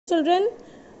Children,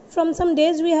 from some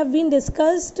days we have been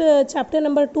discussed chapter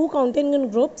number 2, counting in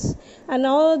groups, and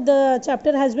now the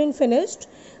chapter has been finished.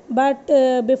 But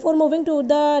before moving to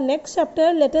the next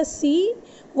chapter, let us see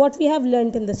what we have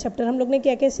learnt in this chapter. हम लोग ने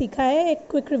क्या क्या सीखा है, एक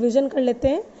quick revision कर लेते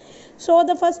हैं. So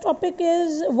the first topic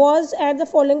was add the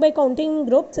following by counting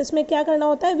groups. इसमें क्या करना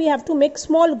होता है? We have to make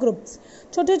small groups.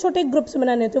 छोटे छोटे ग्रुप्स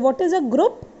बनाने होते हैं. What is a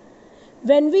group?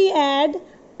 When we add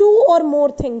two or more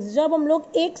things, जब हम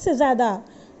लोग एक से ज़्यादा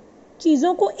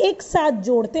चीज़ों को एक साथ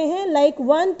जोड़ते हैं, लाइक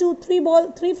 1 2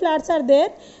 3 फ्लावर्स आर देयर,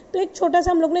 तो एक छोटा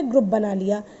सा हम लोग ने ग्रुप बना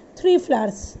लिया, 3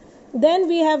 flowers. Then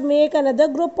we have make another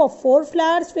group of 4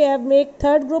 flowers, we have make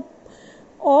third group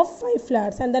of 5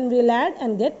 flowers, and then we'll add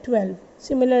and gate 12.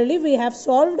 Similarly we have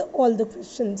solved all the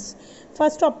questions.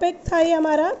 First topic था ये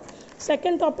हमारा.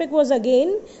 Second topic was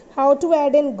again how to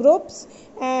add in groups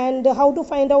and how to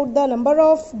find out the number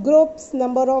of groups,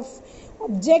 number of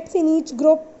objects in each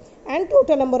group, and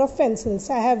total number of pencils.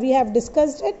 We have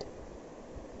discussed it.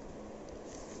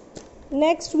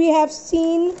 Next we have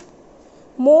seen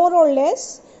more or less.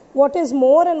 What is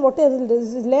more and what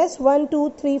is less? 1 2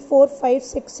 3 4 5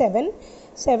 6 7.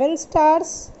 7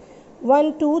 stars.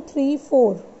 1 2 3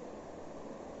 4.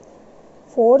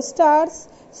 4 stars.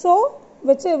 So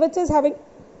which is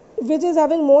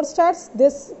having more stars?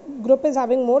 This group is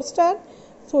having more star.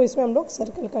 So इसमें हम लोग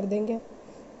circle कर देंगे.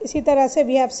 इसी तरह से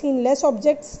we have seen less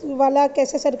objects वाला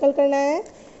कैसे सर्कल करना है.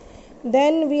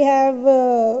 Then we have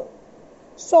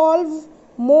solve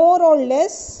more और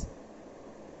less.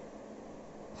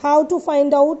 How to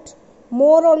find out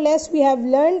more or less we have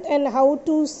learned, and how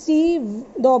to see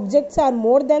the objects are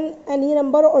more than any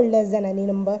number or less than any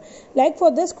number. Like for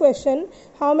this question,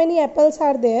 how many apples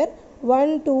are there?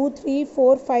 1 2 3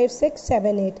 4 5 6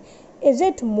 7 8. Is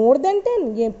it more than 10?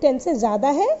 ये 10 से ज़्यादा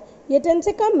है, ये 10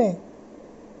 से कम है.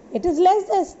 It is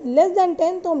less than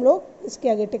 10, तो हम लोग इसके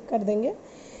आगे टिक कर देंगे.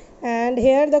 And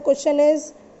here the question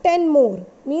is 10 more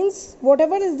means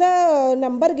whatever is the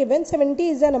number given,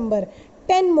 70 is the number.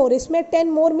 10 more, इसमें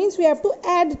 10 more means we have to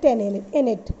add 10 in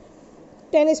it.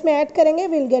 10 इसमें add करेंगे,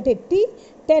 we'll get 80.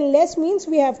 10 less means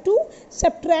we have to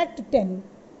subtract 10.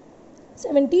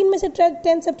 17 में से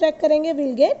 10 subtract करेंगे,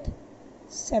 we'll get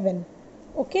 7.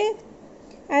 Okay?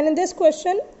 And in this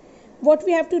question, what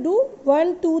we have to do?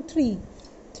 1 2 3.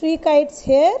 3 kites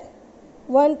here.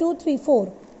 1 2 3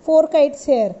 4. 4 kites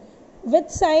here. Which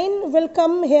sign will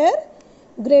come here?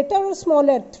 Greater or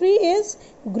smaller? 3 is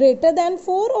greater than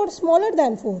 4 or smaller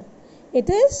than 4? It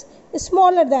is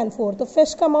smaller than 4. तो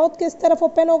fish का mouth किस तरफ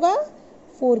open होगा?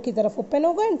 4 की तरफ open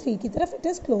होगा, and 3 की तरफ it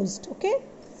is closed. Okay?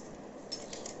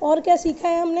 और क्या सीखा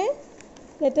है हमने?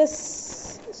 Let us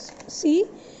see.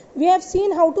 We have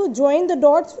seen how to join the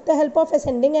dots with the help of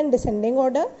ascending and descending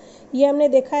order. ये हमने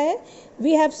देखा है.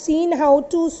 We have seen how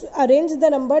to arrange the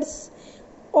numbers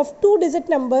of 2-digit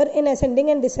number in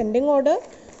ascending and descending order.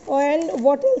 And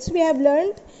what else we have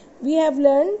learned? We have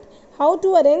learned how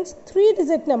to arrange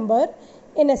 3-digit number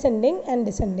in ascending and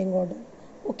descending order.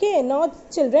 Okay, now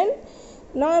children,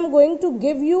 now I am going to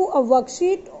give you a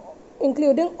worksheet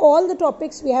including all the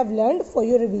topics we have learned for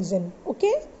your revision.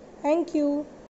 Okay, thank you.